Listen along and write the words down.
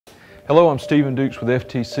Hello, I'm Stephen Dukes with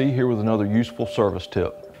FTC here with another useful service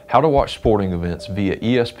tip. How to watch sporting events via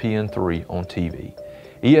ESPN3 on TV.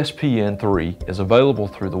 ESPN3 is available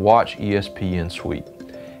through the Watch ESPN suite.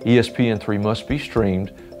 ESPN3 must be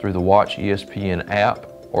streamed through the Watch ESPN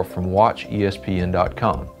app or from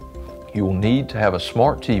watchespn.com. You will need to have a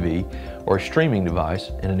smart TV or a streaming device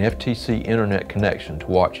and an FTC internet connection to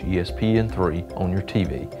watch ESPN3 on your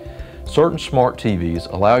TV. Certain smart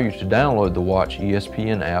TVs allow you to download the Watch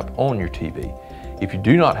ESPN app on your TV. If you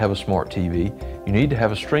do not have a smart TV, you need to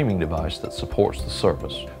have a streaming device that supports the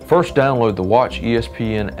service. First, download the Watch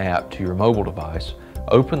ESPN app to your mobile device,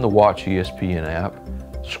 open the Watch ESPN app,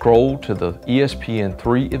 scroll to the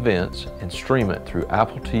ESPN3 events and stream it through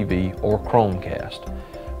Apple TV or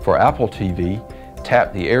Chromecast. For Apple TV,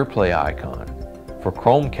 tap the AirPlay icon. For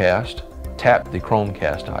Chromecast, tap the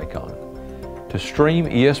Chromecast icon. To stream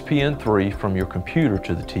ESPN3 from your computer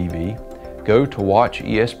to the TV, go to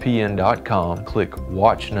watchespn.com, click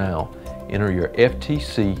Watch Now, enter your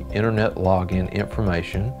FTC Internet login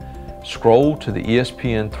information, scroll to the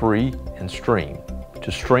ESPN3 and stream. To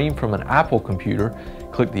stream from an Apple computer,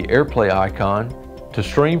 click the AirPlay icon. To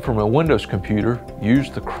stream from a Windows computer, use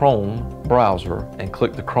the Chrome browser and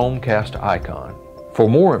click the Chromecast icon. For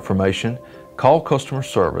more information, call customer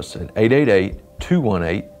service at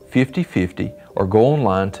 888-218-5050 or go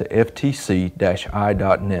online to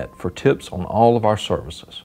ftc-i.net for tips on all of our services.